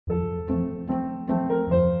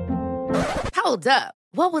Hold up.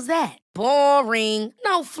 What was that? Boring.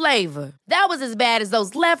 No flavor. That was as bad as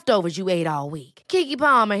those leftovers you ate all week. Keke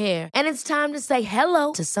Palmer here, and it's time to say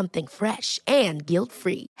hello to something fresh and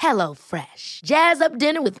guilt-free. Hello Fresh. Jazz up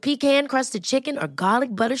dinner with pecan-crusted chicken or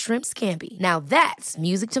garlic butter shrimp scampi. Now that's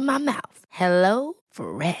music to my mouth. Hello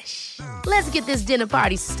Fresh. Let's get this dinner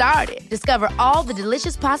party started. Discover all the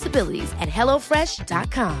delicious possibilities at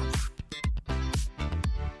hellofresh.com.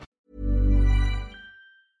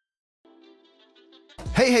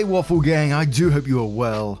 Hey Waffle Gang, I do hope you are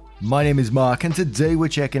well. My name is Mark and today we're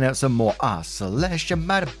checking out some more Celestial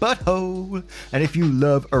Matter Butthole. And if you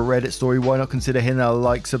love a Reddit story, why not consider hitting that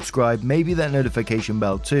like, subscribe, maybe that notification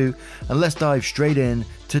bell too. And let's dive straight in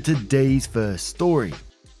to today's first story.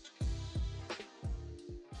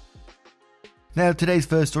 Now, today's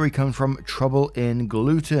first story comes from Trouble in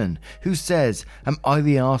Gluten, who says, "Am I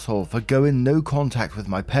the arsehole for going no contact with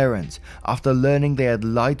my parents after learning they had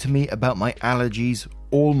lied to me about my allergies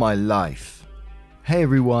all my life?" Hey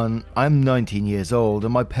everyone, I'm 19 years old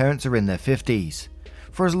and my parents are in their 50s.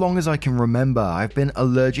 For as long as I can remember, I've been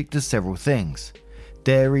allergic to several things: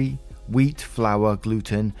 dairy, wheat, flour,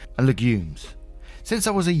 gluten, and legumes. Since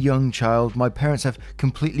I was a young child, my parents have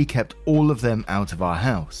completely kept all of them out of our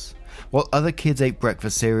house. While other kids ate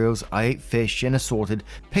breakfast cereals, I ate fish and assorted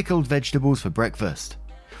pickled vegetables for breakfast.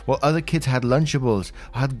 While other kids had Lunchables,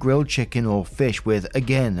 I had grilled chicken or fish with,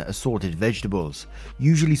 again, assorted vegetables,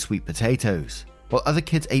 usually sweet potatoes. While other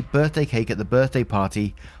kids ate birthday cake at the birthday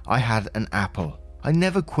party, I had an apple. I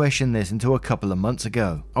never questioned this until a couple of months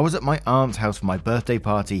ago. I was at my aunt's house for my birthday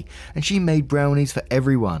party and she made brownies for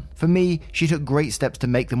everyone. For me, she took great steps to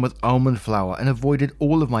make them with almond flour and avoided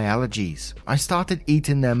all of my allergies. I started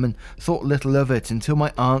eating them and thought little of it until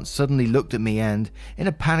my aunt suddenly looked at me and, in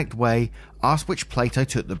a panicked way, asked which plate I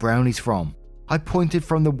took the brownies from. I pointed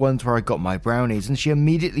from the ones where I got my brownies and she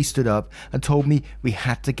immediately stood up and told me we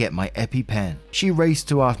had to get my EpiPen. She raced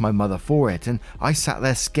to ask my mother for it and I sat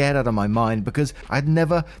there scared out of my mind because I had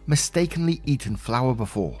never mistakenly eaten flour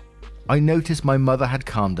before. I noticed my mother had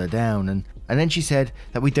calmed her down and then she said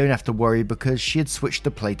that we don't have to worry because she had switched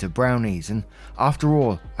the plate of brownies, and after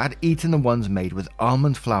all, I had eaten the ones made with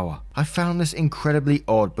almond flour. I found this incredibly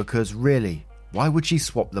odd because really, why would she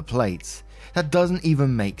swap the plates? That doesn't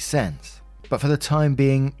even make sense. But for the time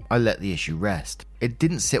being, I let the issue rest. It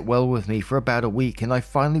didn't sit well with me for about a week and I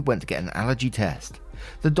finally went to get an allergy test.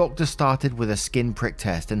 The doctor started with a skin prick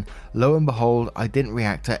test and lo and behold, I didn't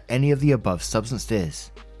react to any of the above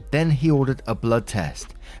substances. Then he ordered a blood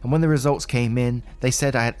test, and when the results came in, they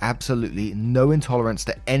said I had absolutely no intolerance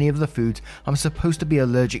to any of the foods I'm supposed to be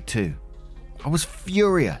allergic to. I was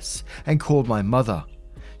furious and called my mother.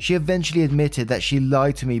 She eventually admitted that she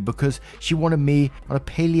lied to me because she wanted me on a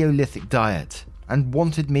Paleolithic diet and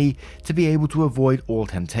wanted me to be able to avoid all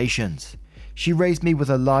temptations. She raised me with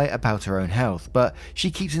a lie about her own health, but she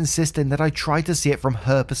keeps insisting that I try to see it from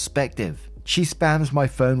her perspective. She spams my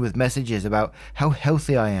phone with messages about how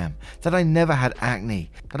healthy I am, that I never had acne,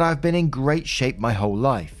 that I've been in great shape my whole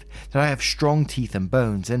life, that I have strong teeth and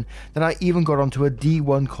bones, and that I even got onto a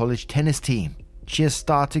D1 college tennis team. She has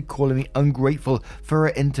started calling me ungrateful for her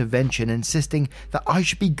intervention, insisting that I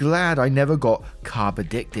should be glad I never got carb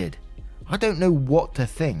addicted. I don't know what to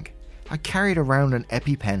think. I carried around an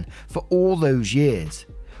EpiPen for all those years.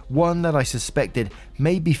 One that I suspected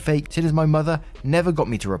may be fake since my mother never got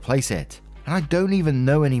me to replace it. And I don't even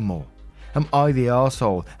know anymore. Am I the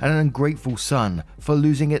arsehole and an ungrateful son for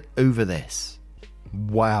losing it over this?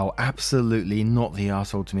 Wow, absolutely not the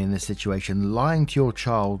arsehole to me in this situation. Lying to your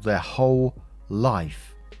child their whole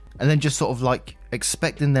life and then just sort of like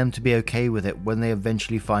expecting them to be okay with it when they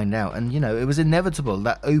eventually find out. And you know, it was inevitable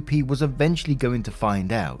that OP was eventually going to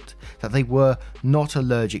find out that they were not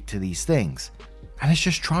allergic to these things. And it's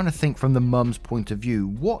just trying to think from the mum's point of view,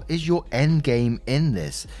 what is your end game in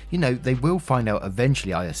this? You know, they will find out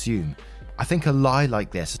eventually, I assume. I think a lie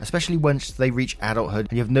like this, especially once they reach adulthood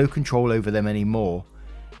and you have no control over them anymore,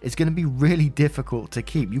 is going to be really difficult to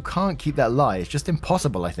keep. You can't keep that lie. It's just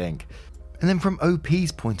impossible, I think. And then from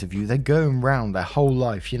OP's point of view, they're going around their whole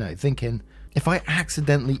life, you know, thinking, if I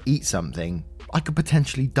accidentally eat something, I could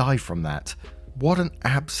potentially die from that. What an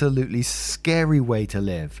absolutely scary way to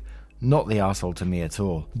live. Not the arsehole to me at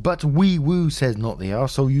all. But Wee Woo says not the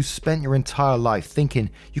arsehole. You spent your entire life thinking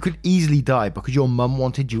you could easily die because your mum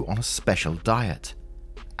wanted you on a special diet.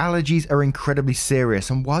 Allergies are incredibly serious,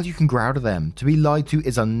 and while you can grow out of them, to be lied to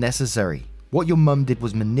is unnecessary. What your mum did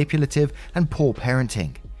was manipulative and poor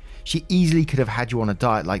parenting. She easily could have had you on a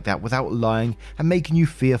diet like that without lying and making you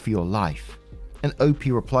fear for your life. And OP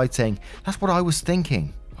replied saying, "That's what I was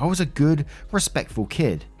thinking. I was a good, respectful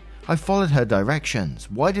kid. I followed her directions.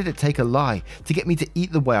 Why did it take a lie to get me to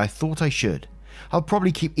eat the way I thought I should? I'll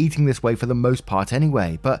probably keep eating this way for the most part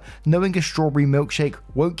anyway, but knowing a strawberry milkshake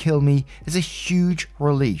won't kill me is a huge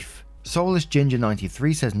relief. Soulless Ginger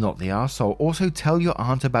 93 says, not the arsehole. Also tell your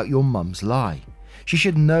aunt about your mum's lie. She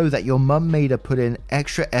should know that your mum made her put in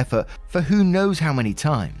extra effort for who knows how many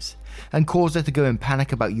times, and caused her to go in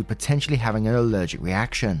panic about you potentially having an allergic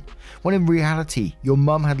reaction, when in reality your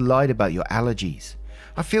mum had lied about your allergies.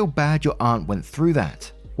 I feel bad your aunt went through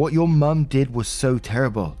that. What your mum did was so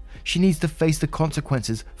terrible. She needs to face the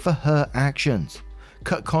consequences for her actions.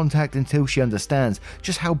 Cut contact until she understands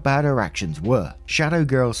just how bad her actions were. Shadow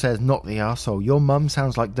Girl says, not the arsehole. Your mum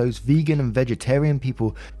sounds like those vegan and vegetarian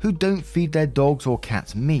people who don't feed their dogs or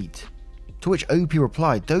cats meat. To which Opie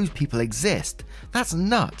replied, those people exist. That's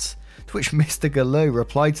nuts. To which Mr. Gallo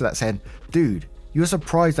replied to that saying, dude, you're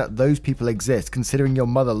surprised that those people exist considering your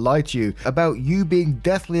mother lied to you about you being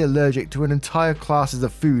deathly allergic to an entire classes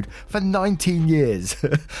of food for 19 years.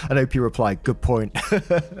 And Opie replied, good point.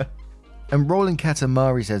 And Rolling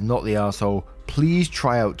Katamari says, not the arsehole, please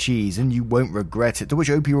try out cheese and you won't regret it. To which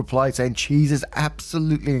Opie replied saying, cheese is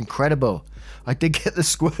absolutely incredible. I did get the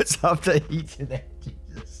squirts after eating it.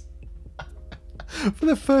 Jesus. For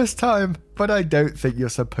the first time, but I don't think you're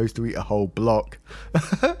supposed to eat a whole block.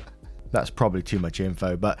 That's probably too much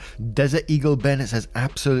info, but Desert Eagle Bennett says,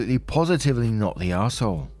 absolutely positively not the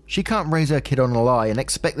arsehole. She can't raise her kid on a lie and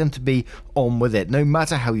expect them to be on with it no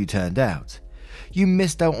matter how you turned out. You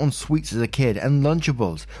missed out on sweets as a kid and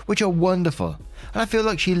Lunchables, which are wonderful, and I feel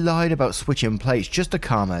like she lied about switching plates just to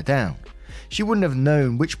calm her down. She wouldn't have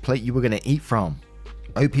known which plate you were going to eat from.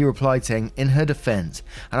 OP replied saying, in her defense,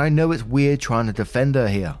 and I know it's weird trying to defend her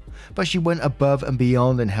here, but she went above and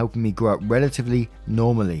beyond in helping me grow up relatively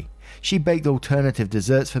normally. She baked alternative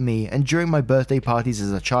desserts for me, and during my birthday parties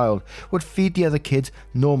as a child would feed the other kids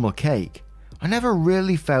normal cake. I never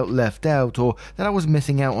really felt left out or that I was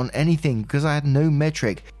missing out on anything because I had no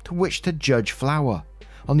metric to which to judge flour.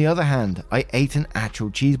 On the other hand, I ate an actual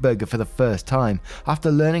cheeseburger for the first time after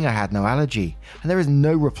learning I had no allergy, and there is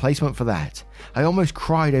no replacement for that. I almost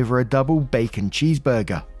cried over a double bacon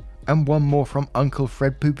cheeseburger. And one more from Uncle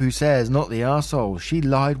Fred Poop who says, not the arsehole, she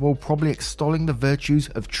lied while probably extolling the virtues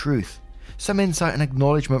of truth. Some insight and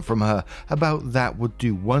acknowledgement from her about that would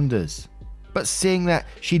do wonders. But seeing that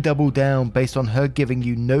she doubled down based on her giving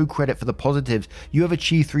you no credit for the positives you have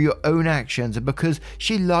achieved through your own actions and because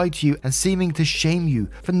she lied to you and seeming to shame you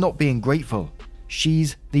for not being grateful,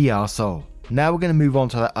 she's the arsehole. Now we're going to move on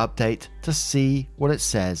to that update to see what it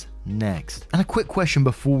says next. And a quick question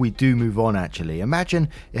before we do move on actually. Imagine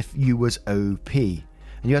if you was OP and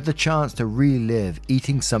you had the chance to relive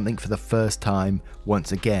eating something for the first time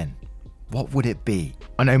once again. What would it be?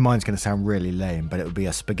 I know mine's going to sound really lame, but it would be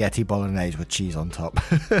a spaghetti bolognese with cheese on top.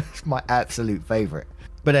 It's my absolute favourite.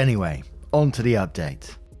 But anyway, on to the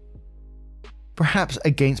update. Perhaps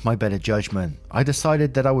against my better judgment, I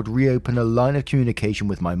decided that I would reopen a line of communication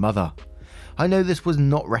with my mother. I know this was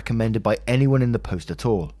not recommended by anyone in the post at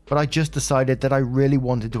all, but I just decided that I really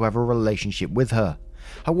wanted to have a relationship with her.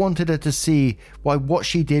 I wanted her to see why what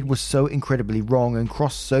she did was so incredibly wrong and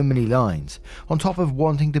crossed so many lines, on top of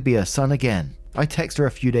wanting to be her son again. I texted her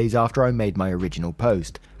a few days after I made my original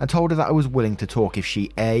post, and told her that I was willing to talk if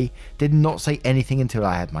she A. did not say anything until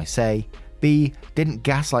I had my say, B. didn't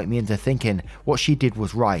gaslight me into thinking what she did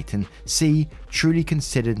was right, and C. truly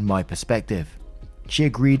considered my perspective. She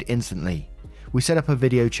agreed instantly. We set up a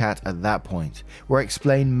video chat at that point, where I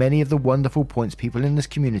explained many of the wonderful points people in this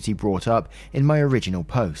community brought up in my original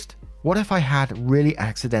post. What if I had really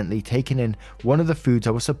accidentally taken in one of the foods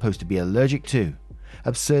I was supposed to be allergic to?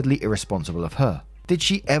 Absurdly irresponsible of her. Did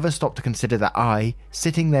she ever stop to consider that I,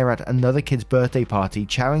 sitting there at another kid's birthday party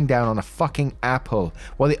chowing down on a fucking apple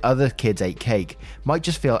while the other kids ate cake, might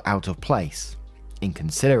just feel out of place?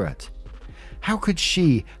 Inconsiderate. How could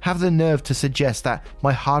she have the nerve to suggest that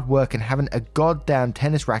my hard work and having a goddamn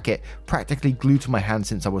tennis racket practically glued to my hand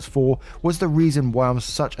since I was 4 was the reason why I'm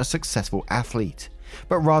such a successful athlete,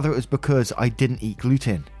 but rather it was because I didn't eat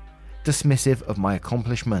gluten? Dismissive of my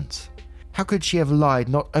accomplishments. How could she have lied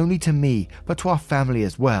not only to me but to our family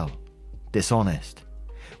as well? Dishonest.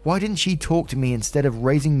 Why didn't she talk to me instead of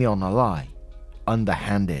raising me on a lie?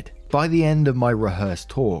 Underhanded. By the end of my rehearsed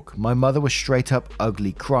talk, my mother was straight up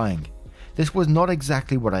ugly crying. This was not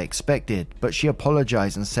exactly what I expected, but she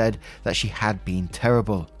apologized and said that she had been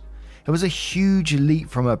terrible. It was a huge leap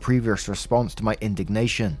from her previous response to my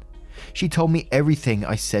indignation. She told me everything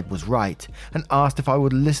I said was right and asked if I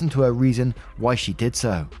would listen to her reason why she did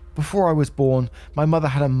so. Before I was born, my mother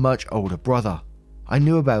had a much older brother. I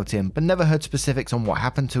knew about him, but never heard specifics on what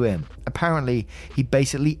happened to him. Apparently, he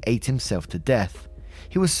basically ate himself to death.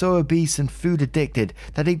 He was so obese and food addicted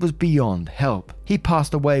that he was beyond help. He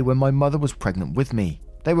passed away when my mother was pregnant with me.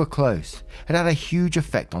 They were close. It had a huge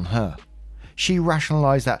effect on her. She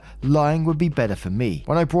rationalized that lying would be better for me.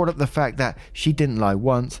 When I brought up the fact that she didn't lie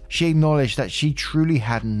once, she acknowledged that she truly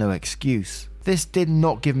had no excuse. This did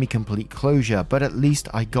not give me complete closure, but at least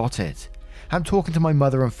I got it. I'm talking to my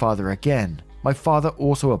mother and father again. My father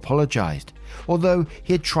also apologized, although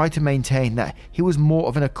he had tried to maintain that he was more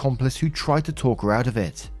of an accomplice who tried to talk her out of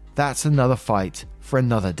it. That's another fight for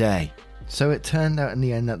another day. So it turned out in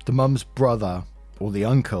the end that the mum's brother, or the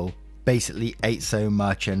uncle, basically ate so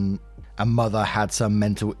much and mother had some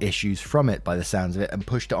mental issues from it by the sounds of it and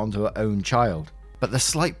pushed it onto her own child. But the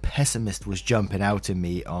slight pessimist was jumping out in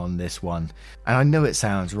me on this one. And I know it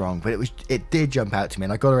sounds wrong, but it did jump out to me,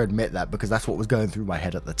 and I gotta admit that because that's what was going through my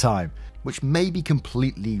head at the time. Which may be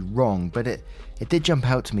completely wrong, but it did jump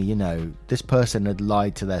out to me, you know, this person had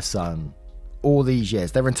lied to their son all these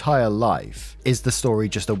years, their entire life. Is the story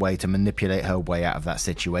just a way to manipulate her way out of that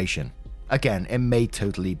situation? Again, it may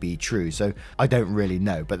totally be true, so I don't really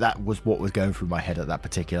know, but that was what was going through my head at that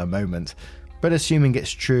particular moment. But assuming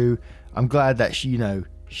it's true, I'm glad that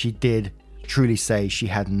she did truly say she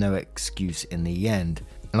had no excuse in the end.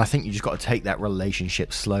 And I think you just got to take that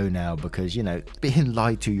relationship slow now because, you know, being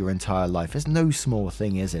lied to your entire life is no small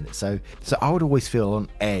thing, is it? So I would always feel on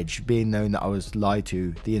edge being known that I was lied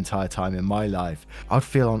to the entire time in my life. I'd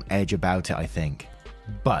feel on edge about it, I think.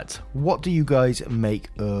 But what do you guys make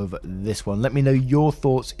of this one? Let me know your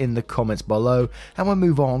thoughts in the comments below, and we'll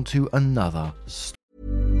move on to another story.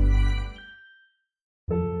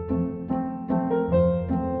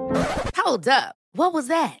 Hold up. What was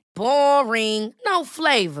that? Boring. No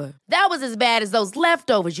flavor. That was as bad as those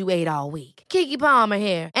leftovers you ate all week. Keke Palmer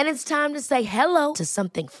here, and it's time to say hello to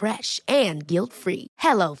something fresh and guilt-free.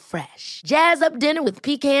 Hello Fresh. Jazz up dinner with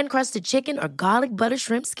pecan-crusted chicken or garlic butter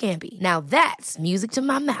shrimp scampi. Now that's music to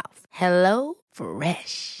my mouth. Hello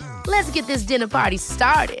Fresh. Let's get this dinner party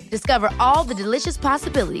started. Discover all the delicious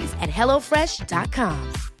possibilities at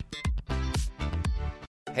hellofresh.com.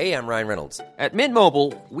 Hey, I'm Ryan Reynolds. At Mint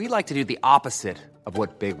Mobile, we like to do the opposite of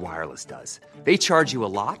what Big Wireless does. They charge you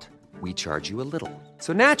a lot, we charge you a little.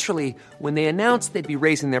 So naturally, when they announced they'd be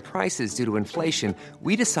raising their prices due to inflation,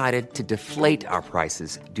 we decided to deflate our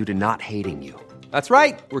prices due to not hating you. That's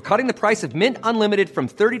right. We're cutting the price of Mint Unlimited from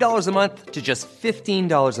 $30 a month to just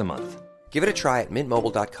 $15 a month. Give it a try at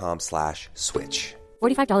mintmobile.com/switch.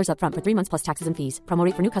 $45 up front for 3 months plus taxes and fees. Promo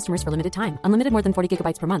rate for new customers for limited time. Unlimited more than 40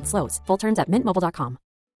 gigabytes per month. Slows full terms at mintmobile.com.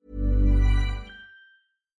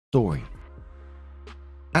 Story.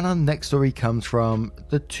 And our next story comes from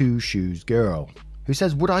the Two Shoes Girl, who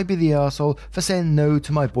says, would I be the arsehole for saying no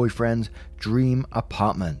to my boyfriend's dream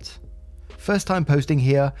apartment? First time posting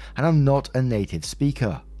here, and I'm not a native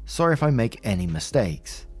speaker. Sorry if I make any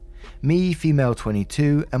mistakes. Me, female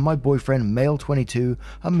 22, and my boyfriend, male 22,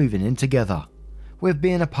 are moving in together. We've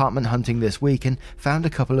been apartment hunting this week and found a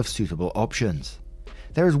couple of suitable options.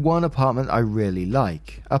 There is one apartment I really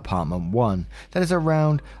like, apartment 1, that is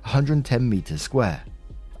around 110 meters square,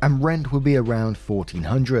 and rent will be around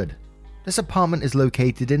 $1,400. This apartment is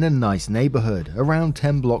located in a nice neighborhood, around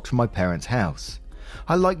 10 blocks from my parents' house.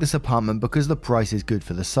 I like this apartment because the price is good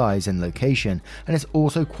for the size and location, and it's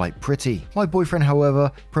also quite pretty. My boyfriend,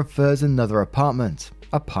 however, prefers another apartment,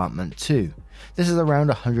 apartment 2. This is around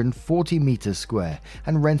 140 meters square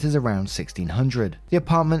and rent is around $1,600. The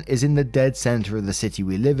apartment is in the dead center of the city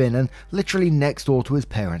we live in and literally next door to his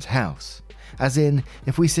parents' house. As in,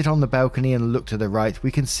 if we sit on the balcony and look to the right,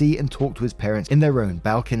 we can see and talk to his parents in their own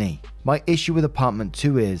balcony. My issue with apartment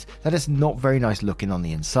 2 is that it's not very nice looking on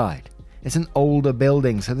the inside. It's an older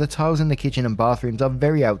building, so the tiles in the kitchen and bathrooms are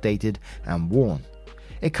very outdated and worn.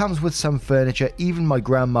 It comes with some furniture even my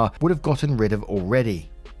grandma would have gotten rid of already.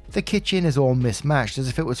 The kitchen is all mismatched as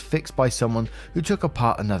if it was fixed by someone who took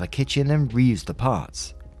apart another kitchen and reused the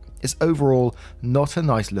parts. It's overall not a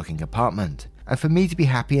nice looking apartment, and for me to be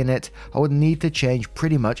happy in it, I would need to change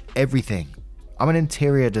pretty much everything. I'm an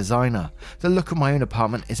interior designer. The look of my own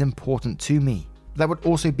apartment is important to me. That would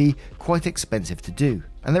also be quite expensive to do,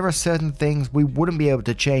 and there are certain things we wouldn't be able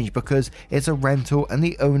to change because it's a rental and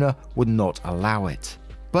the owner would not allow it.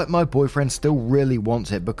 But my boyfriend still really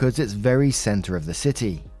wants it because it's very center of the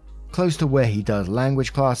city, close to where he does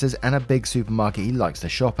language classes and a big supermarket he likes to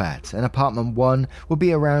shop at, and apartment 1 will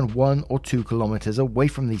be around 1 or 2 kilometers away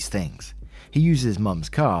from these things. He uses mum's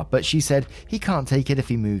car, but she said he can't take it if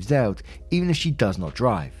he moves out, even if she does not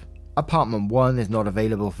drive. Apartment 1 is not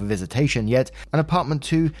available for visitation yet, and apartment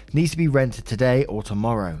 2 needs to be rented today or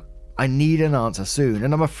tomorrow. I need an answer soon,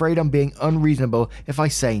 and I'm afraid I'm being unreasonable if I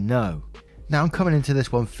say no. Now I'm coming into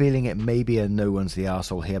this one feeling it may be a no one's the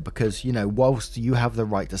arsehole here because, whilst you have the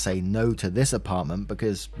right to say no to this apartment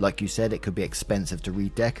because, like you said, it could be expensive to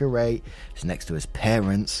redecorate, it's next to his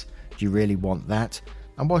parents, do you really want that?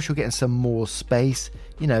 And whilst you're getting some more space,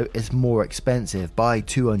 it's more expensive by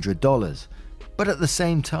 $200. But at the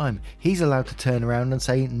same time, he's allowed to turn around and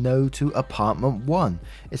say no to apartment 1.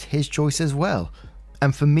 It's his choice as well.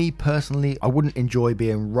 And for me personally, I wouldn't enjoy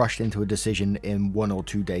being rushed into a decision in 1 or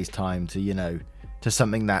 2 days' time to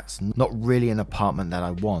something that's not really an apartment that I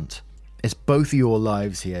want. It's both of your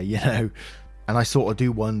lives here, And I sort of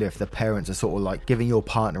do wonder if the parents are sort of like giving your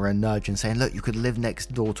partner a nudge and saying, look, you could live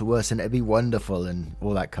next door to us and it'd be wonderful and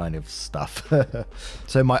all that kind of stuff.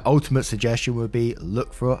 So my ultimate suggestion would be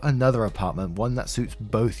look for another apartment, one that suits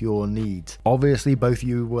both your needs. Obviously, both of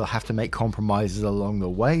you will have to make compromises along the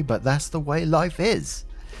way, but that's the way life is.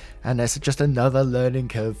 And that's just another learning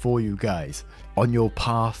curve for you guys on your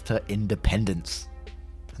path to independence.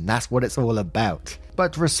 And that's what it's all about.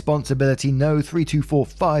 But Responsibility No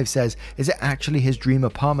 3245 says, is it actually his dream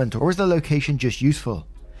apartment or is the location just useful?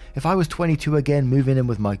 If I was 22 again moving in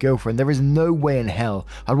with my girlfriend, there is no way in hell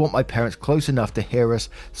I'd want my parents close enough to hear us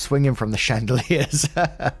swinging from the chandeliers.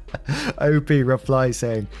 OP replies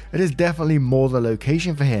saying, it is definitely more the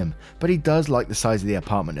location for him, but he does like the size of the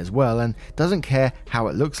apartment as well and doesn't care how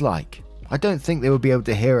it looks like. I don't think they would be able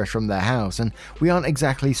to hear us from their house, and we aren't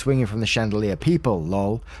exactly swinging from the chandelier people,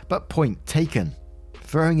 lol, but point taken.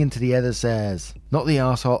 Throwing into the other says, not the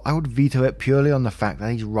arsehole, I would veto it purely on the fact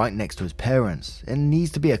that he's right next to his parents. It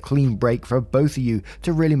needs to be a clean break for both of you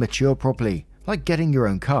to really mature properly, like getting your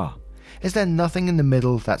own car. Is there nothing in the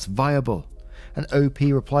middle that's viable? And OP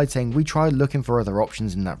replied saying, we tried looking for other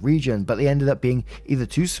options in that region, but they ended up being either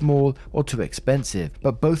too small or too expensive,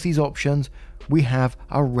 but both these options we have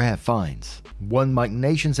are rare finds. One Mike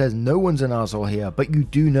Nation says, no one's an arsehole here, but you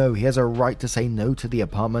do know he has a right to say no to the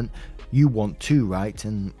apartment. You want to, right?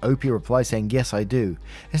 And OP replies saying, yes, I do.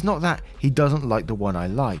 It's not that he doesn't like the one I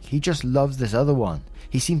like, he just loves this other one.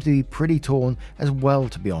 He seems to be pretty torn as well,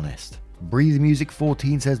 to be honest. Breathe Music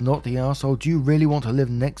 14 says, not the arsehole, do you really want to live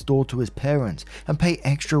next door to his parents and pay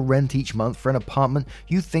extra rent each month for an apartment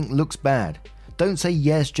you think looks bad? Don't say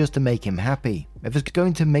yes just to make him happy, if it's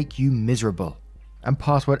going to make you miserable. And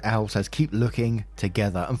Password Owl says, keep looking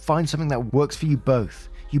together and find something that works for you both.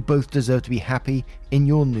 You both deserve to be happy in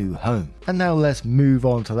your new home. And now let's move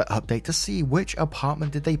on to the update to see which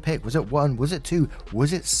apartment did they pick. Was it 1? Was it 2?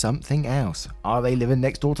 Was it something else? Are they living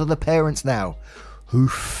next door to the parents now?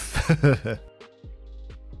 Oof.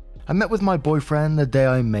 I met with my boyfriend the day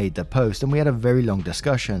I made the post and we had a very long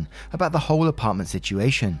discussion about the whole apartment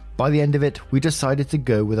situation. By the end of it, we decided to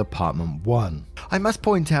go with apartment 1. I must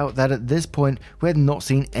point out that at this point, we had not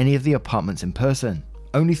seen any of the apartments in person,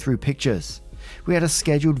 only through pictures. We had a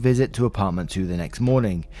scheduled visit to apartment 2 the next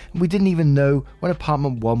morning, and we didn't even know when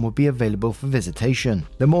apartment 1 would be available for visitation.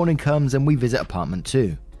 The morning comes and we visit apartment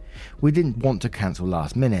 2. We didn't want to cancel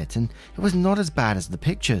last minute, and it was not as bad as the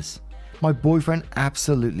pictures. My boyfriend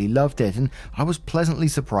absolutely loved it, and I was pleasantly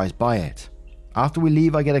surprised by it. After we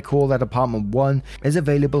leave, I get a call that apartment 1 is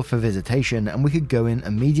available for visitation and we could go in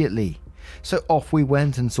immediately. So off we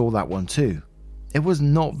went and saw that one too. It was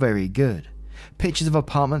not very good. Pictures of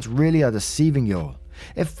apartments really are deceiving y'all.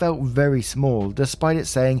 It felt very small, despite it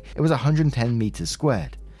saying it was 110 meters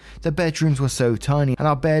squared. The bedrooms were so tiny and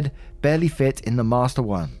our bed barely fit in the master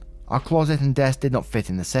one. Our closet and desk did not fit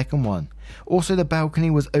in the second one. Also, the balcony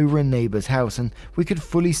was over a neighbour's house and we could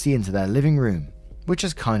fully see into their living room, which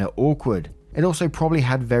is kinda awkward. It also probably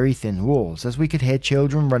had very thin walls, as we could hear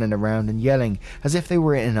children running around and yelling as if they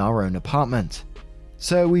were in our own apartment.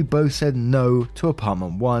 So we both said no to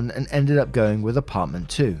apartment 1 and ended up going with apartment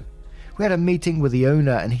 2. We had a meeting with the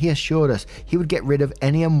owner and he assured us he would get rid of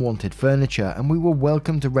any unwanted furniture and we were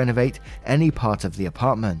welcome to renovate any part of the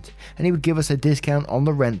apartment, and he would give us a discount on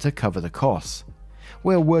the rent to cover the costs.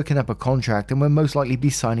 We're working up a contract and we'll most likely be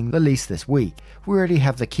signing the lease this week. We already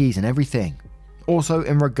have the keys and everything. Also,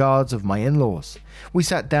 in regards of my in-laws, we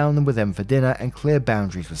sat down with them for dinner and clear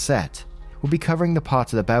boundaries were set. We'll be covering the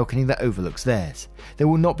part of the balcony that overlooks theirs. They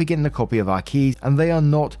will not be getting a copy of our keys and they are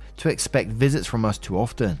not to expect visits from us too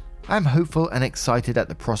often. I am hopeful and excited at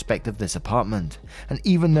the prospect of this apartment, and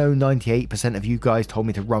even though 98% of you guys told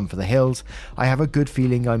me to run for the hills, I have a good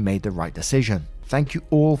feeling I made the right decision. Thank you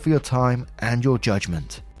all for your time and your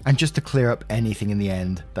judgment. And just to clear up anything in the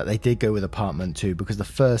end, that they did go with apartment 2, because the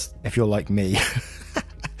first, if you're like me,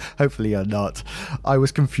 hopefully you're not, I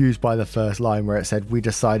was confused by the first line where it said we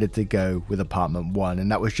decided to go with apartment 1,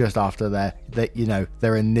 and that was just after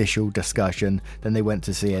their initial discussion. Then they went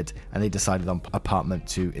to see it and they decided on apartment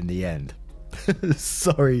 2 in the end.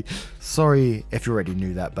 sorry if you already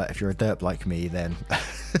knew that, but if you're a derp like me, then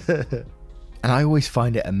and I always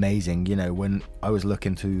find it amazing, when I was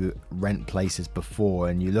looking to rent places before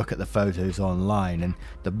and you look at the photos online and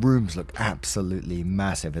the rooms look absolutely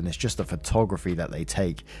massive, and it's just the photography that they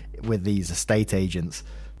take with these estate agents,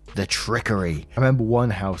 the trickery. I remember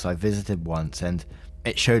one house I visited once and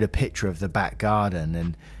it showed a picture of the back garden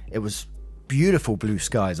and it was beautiful blue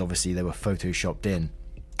skies. Obviously they were photoshopped in.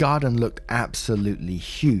 Garden looked absolutely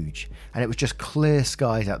huge and it was just clear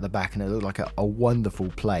skies out the back and it looked like a wonderful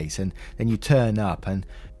place. And then you turn up and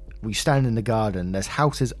we stand in the garden, there's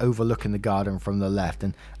houses overlooking the garden from the left,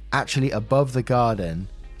 and actually above the garden,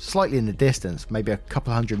 slightly in the distance, maybe a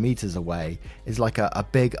couple 100 meters away, is like a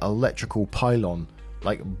big electrical pylon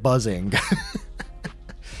like buzzing.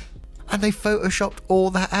 And they photoshopped all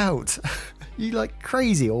that out. You like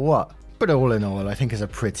crazy or what? But all in all, I think it's a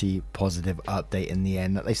pretty positive update in the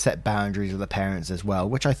end, that they set boundaries with the parents as well,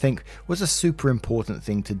 which I think was a super important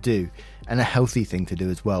thing to do and a healthy thing to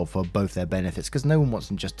do as well for both their benefits, because no one wants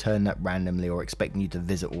to just turn up randomly or expecting you to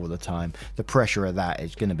visit all the time. The pressure of that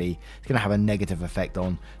is going to have a negative effect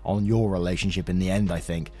on your relationship in the end, I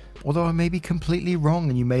think. Although I may be completely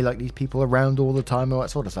wrong and you may like these people around all the time and all that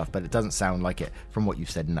sort of stuff, but it doesn't sound like it from what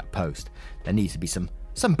you've said in that post. There needs to be some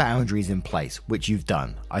boundaries in place, which you've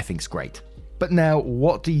done. I think's great. But now,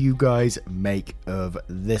 what do you guys make of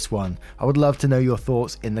this one? I would love to know your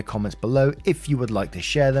thoughts in the comments below if you would like to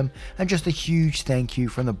share them. And just a huge thank you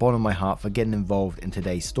from the bottom of my heart for getting involved in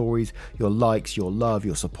today's stories. Your likes, your love,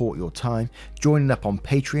 your support, your time. Joining up on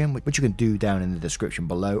Patreon, which you can do down in the description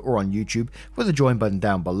below, or on YouTube with the join button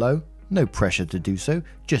down below. No pressure to do so,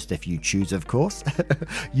 just if you choose, of course.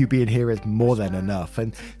 You being here is more than enough.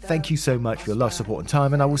 And thank you so much for your love, support, and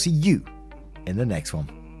time. And I will see you in the next one.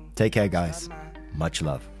 Take care, guys. Much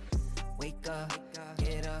love. Wake up,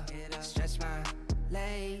 get up, stretch my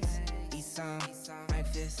legs, eat some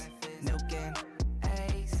breakfast, milk and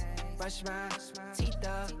eggs, brush my teeth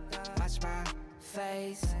up, wash my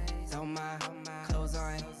face, throw my clothes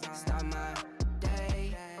on, start my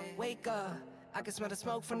day. Wake up, I can smell the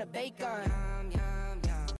smoke from the bacon.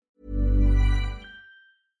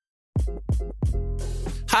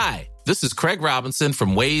 Hi, this is Craig Robinson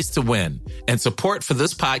from Ways to Win, and support for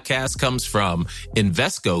this podcast comes from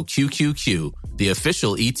Invesco QQQ, the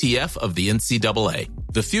official ETF of the NCAA.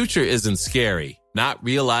 The future isn't scary. Not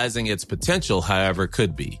realizing its potential, however,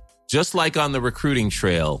 could be. Just like on the recruiting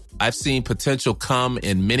trail, I've seen potential come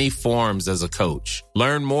in many forms as a coach.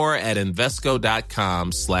 Learn more at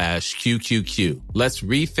Invesco.com/QQQ. Let's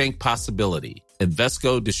rethink possibility.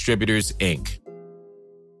 Invesco Distributors, Inc.